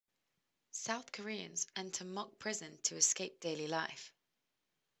South Koreans enter mock prison to escape daily life.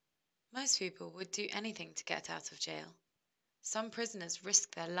 Most people would do anything to get out of jail. Some prisoners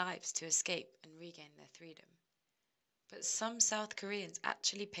risk their lives to escape and regain their freedom. But some South Koreans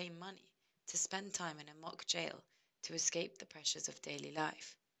actually pay money to spend time in a mock jail to escape the pressures of daily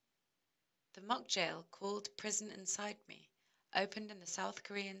life. The mock jail, called Prison Inside Me, opened in the South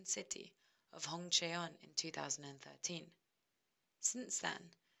Korean city of Hongcheon in 2013. Since then,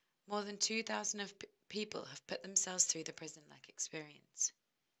 more than 2,000 people have put themselves through the prison-like experience.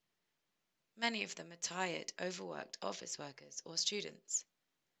 Many of them are tired, overworked office workers or students.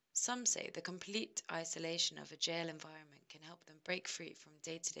 Some say the complete isolation of a jail environment can help them break free from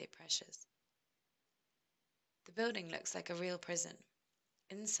day-to-day pressures. The building looks like a real prison.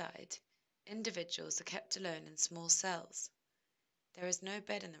 Inside, individuals are kept alone in small cells. There is no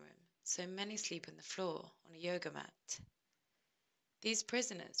bed in the room, so many sleep on the floor on a yoga mat. These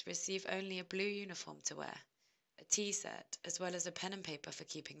prisoners receive only a blue uniform to wear, a tea set, as well as a pen and paper for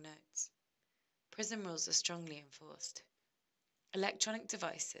keeping notes. Prison rules are strongly enforced. Electronic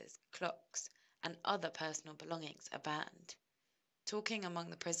devices, clocks, and other personal belongings are banned. Talking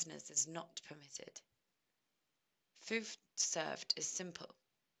among the prisoners is not permitted. Food served is simple.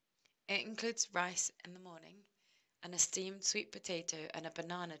 It includes rice in the morning, and a steamed sweet potato and a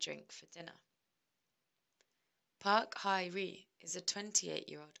banana drink for dinner. Park Hae-ri is a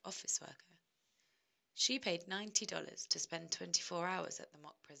 28-year-old office worker. She paid $90 to spend 24 hours at the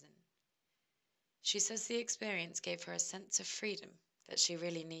mock prison. She says the experience gave her a sense of freedom that she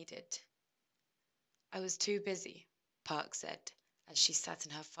really needed. I was too busy, Park said, as she sat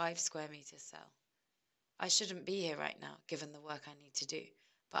in her 5 square meter cell. I shouldn't be here right now, given the work I need to do,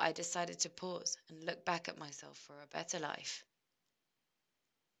 but I decided to pause and look back at myself for a better life.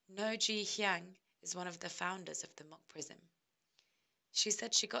 No Ji-hyang is one of the founders of the mock prison. She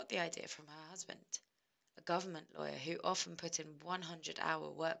said she got the idea from her husband, a government lawyer who often put in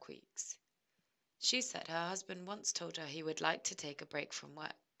 100-hour work weeks. She said her husband once told her he would like to take a break from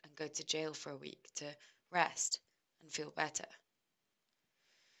work and go to jail for a week to rest and feel better.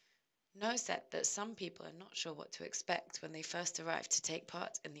 No said that some people are not sure what to expect when they first arrive to take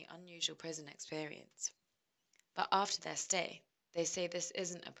part in the unusual prison experience. But after their stay, they say this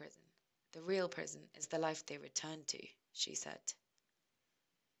isn't a prison. The real prison is the life they return to, she said.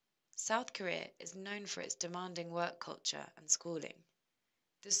 South Korea is known for its demanding work culture and schooling.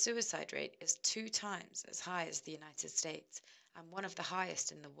 The suicide rate is 2 times as high as the United States and one of the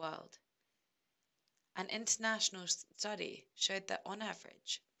highest in the world. An international study showed that on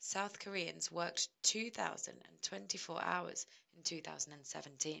average, South Koreans worked 2,024 hours in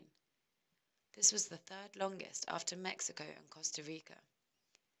 2017. This was the third longest after Mexico and Costa Rica,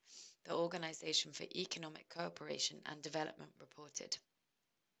 the Organization for Economic Cooperation and Development reported.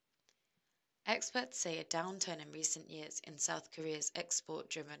 Experts say a downturn in recent years in South Korea's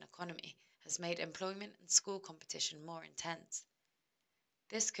export-driven economy has made employment and school competition more intense.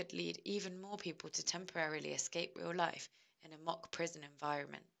 This could lead even more people to temporarily escape real life in a mock prison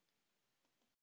environment.